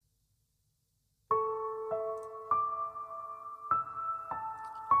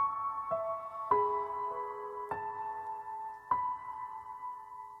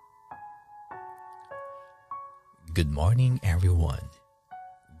Good morning, everyone.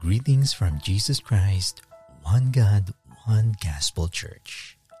 Greetings from Jesus Christ, One God, One Gospel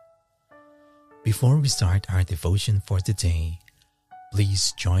Church. Before we start our devotion for today,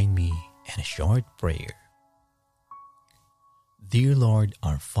 please join me in a short prayer. Dear Lord,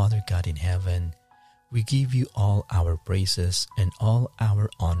 our Father God in heaven, we give you all our praises and all our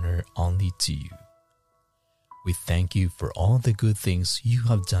honor only to you. We thank you for all the good things you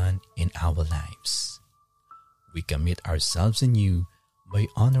have done in our lives. We commit ourselves in you by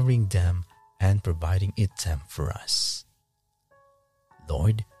honoring them and providing it them for us.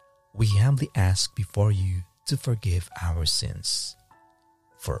 Lord, we humbly ask before you to forgive our sins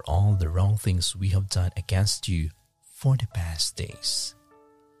for all the wrong things we have done against you for the past days.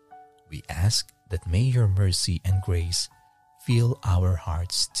 We ask that may your mercy and grace fill our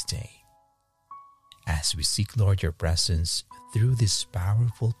hearts today. As we seek, Lord, your presence through these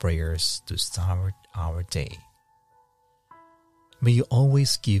powerful prayers to start our day. May you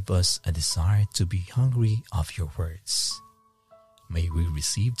always give us a desire to be hungry of your words. May we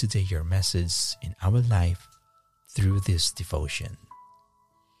receive today your message in our life through this devotion.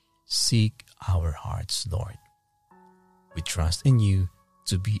 Seek our hearts, Lord. We trust in you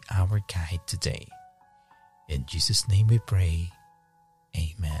to be our guide today. In Jesus' name we pray.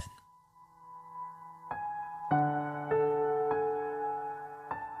 Amen.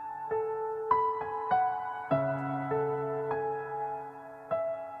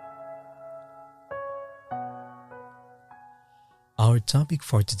 Our topic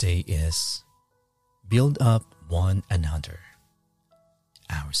for today is Build Up One Another.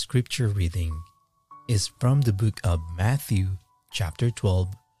 Our scripture reading is from the book of Matthew chapter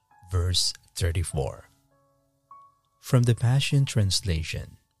 12, verse 34. From the Passion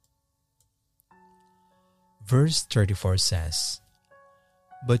Translation. Verse 34 says,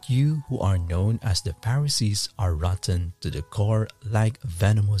 "But you who are known as the Pharisees are rotten to the core like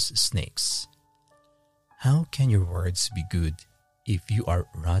venomous snakes. How can your words be good if you are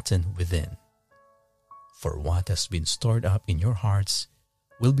rotten within? For what has been stored up in your hearts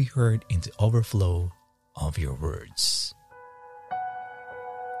will be heard in the overflow of your words."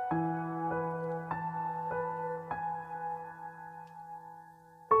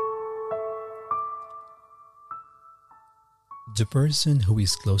 The person who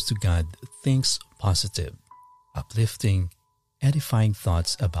is close to God thinks positive, uplifting, edifying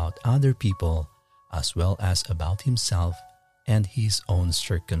thoughts about other people as well as about himself and his own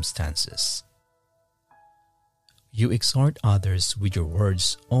circumstances. You exhort others with your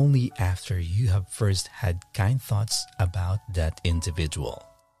words only after you have first had kind thoughts about that individual.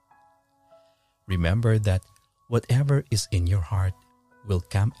 Remember that whatever is in your heart will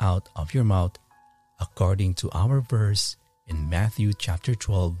come out of your mouth, according to our verse in Matthew chapter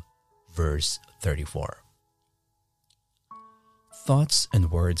 12, verse 34. Thoughts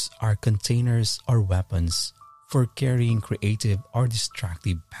and words are containers or weapons for carrying creative or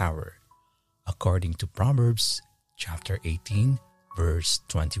destructive power, according to Proverbs chapter 18, verse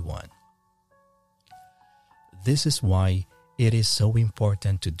 21. This is why it is so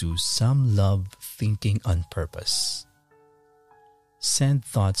important to do some love thinking on purpose. Send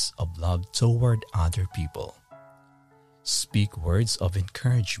thoughts of love toward other people. Speak words of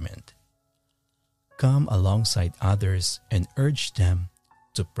encouragement. Come alongside others and urge them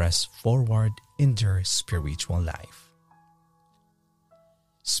to press forward in their spiritual life.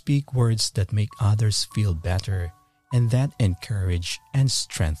 Speak words that make others feel better and that encourage and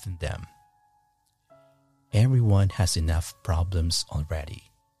strengthen them. Everyone has enough problems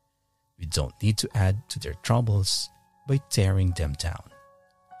already. We don't need to add to their troubles by tearing them down.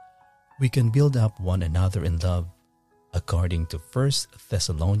 We can build up one another in love, according to 1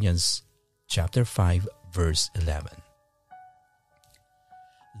 Thessalonians chapter 5, verse 11.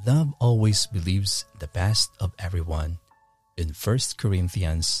 Love always believes the best of everyone in 1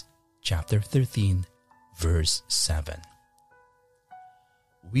 Corinthians chapter 13, verse 7.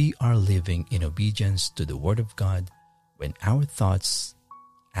 We are living in obedience to the Word of God when our thoughts,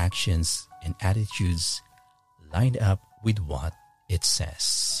 actions, and attitudes line up with what it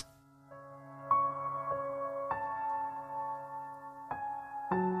says.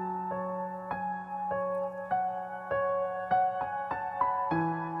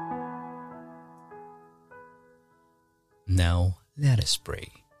 Now, let us pray.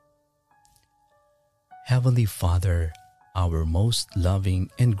 Heavenly Father, our most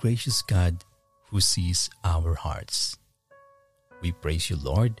loving and gracious God who sees our hearts, we praise you,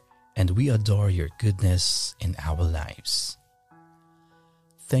 Lord, and we adore your goodness in our lives.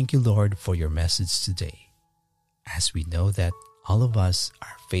 Thank you, Lord, for your message today, as we know that all of us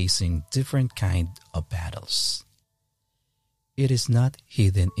are facing different kind of battles. it is not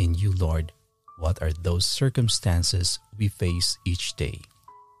hidden in you, Lord, what are those circumstances we face each day.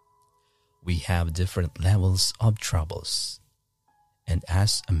 We have different levels of troubles. And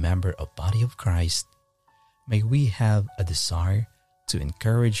as a member of Body of Christ, may we have a desire to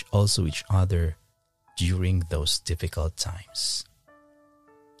encourage also each other during those difficult times.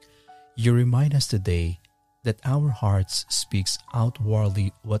 You remind us today that our hearts speaks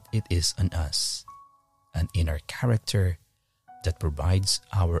outwardly what it is on us, and in our character that provides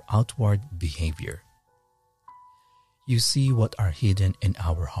our outward behavior. You see what are hidden in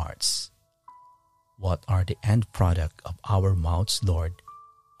our hearts. What are the end product of our mouths, Lord,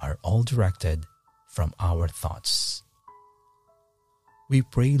 are all directed from our thoughts. We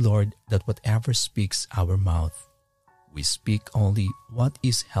pray, Lord, that whatever speaks our mouth, we speak only what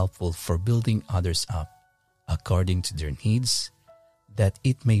is helpful for building others up according to their needs, that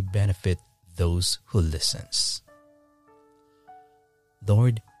it may benefit those who listens.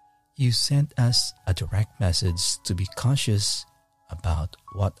 Lord, you sent us a direct message to be cautious about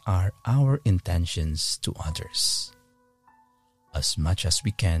what are our intentions to others. As much as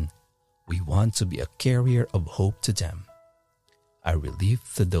we can, we want to be a carrier of hope to them, a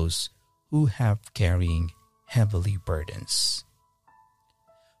relief to those who have carrying heavily burdens.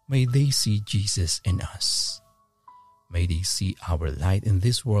 May they see Jesus in us. May they see our light in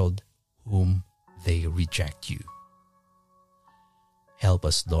this world whom they reject you. Help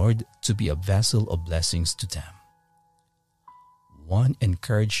us, Lord, to be a vessel of blessings to them. One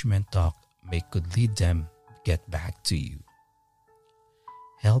encouragement talk could lead them get back to you.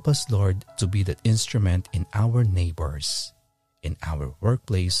 Help us, Lord, to be that instrument in our neighbors, in our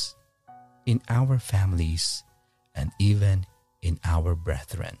workplace, in our families, and even in our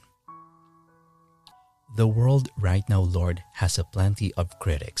brethren. The world right now, Lord, has a plenty of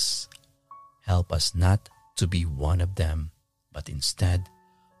critics. Help us not to be one of them, but instead,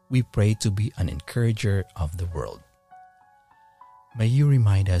 we pray to be an encourager of the world. May you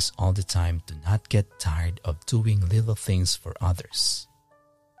remind us all the time to not get tired of doing little things for others.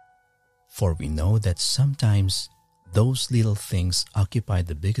 For we know that sometimes those little things occupy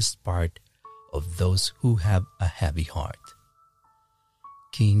the biggest part of those who have a heavy heart.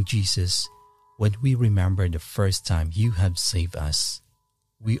 King Jesus, when we remember the first time you have saved us,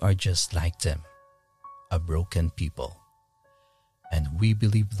 we are just like them, a broken people. And we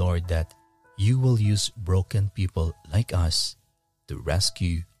believe, Lord, that you will use broken people like us to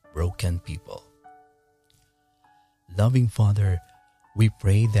rescue broken people. Loving Father, we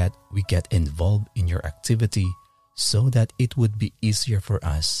pray that we get involved in your activity so that it would be easier for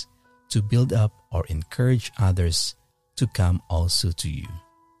us to build up or encourage others to come also to you.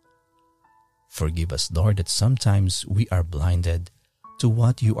 Forgive us, Lord, that sometimes we are blinded to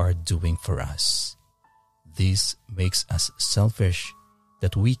what you are doing for us. This makes us selfish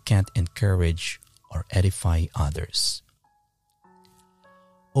that we can't encourage or edify others.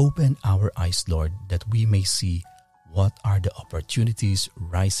 Open our eyes, Lord, that we may see what are the opportunities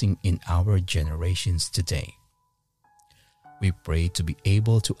rising in our generations today. We pray to be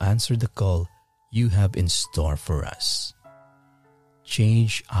able to answer the call you have in store for us.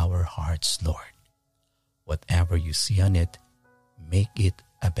 Change our hearts, Lord. Whatever you see on it, make it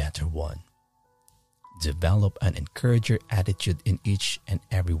a better one. Develop an encourager attitude in each and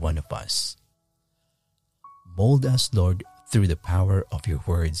every one of us. Mold us, Lord, through the power of your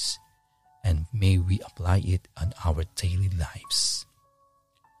words, and may we apply it on our daily lives.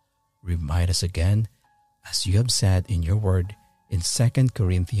 Remind us again, as you have said in your word in 2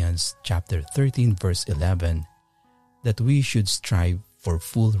 Corinthians chapter 13 verse 11, that we should strive for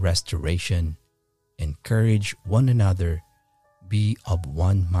full restoration, encourage one another, be of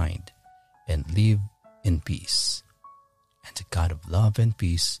one mind, and live in peace. And the God of love and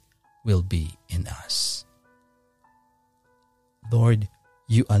peace will be in us. Lord,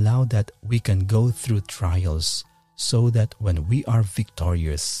 you allow that we can go through trials so that when we are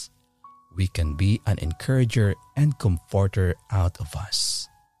victorious, we can be an encourager and comforter out of us.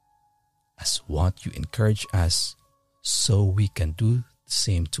 As what you encourage us, so we can do the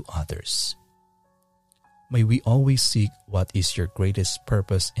same to others. May we always seek what is your greatest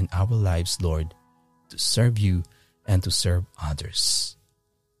purpose in our lives, Lord, to serve you and to serve others.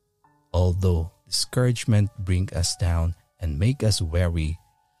 Although discouragement bring us down and make us weary,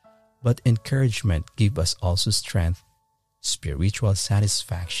 but encouragement give us also strength, spiritual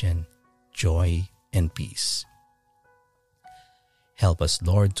satisfaction, joy, and peace. Help us,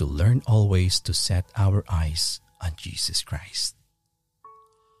 Lord, to learn always to set our eyes on Jesus Christ.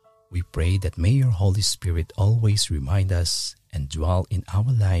 We pray that may your Holy Spirit always remind us and dwell in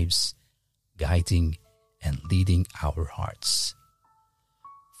our lives, guiding and leading our hearts.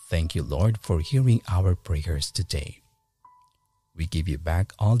 Thank you, Lord, for hearing our prayers today. We give you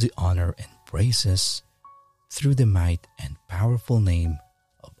back all the honor and praises through the might and powerful name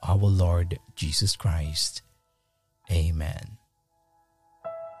of our Lord Jesus Christ. Amen.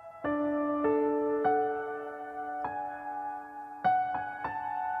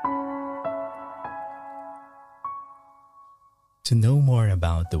 To know more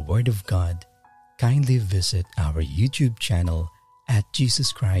about the Word of God, kindly visit our YouTube channel at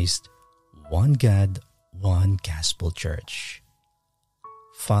Jesus Christ, One God, One Gospel Church.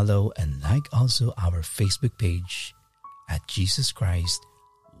 Follow and like also our Facebook page at Jesus Christ,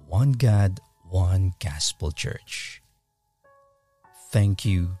 One God, One Gospel Church. Thank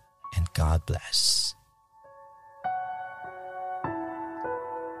you and God bless.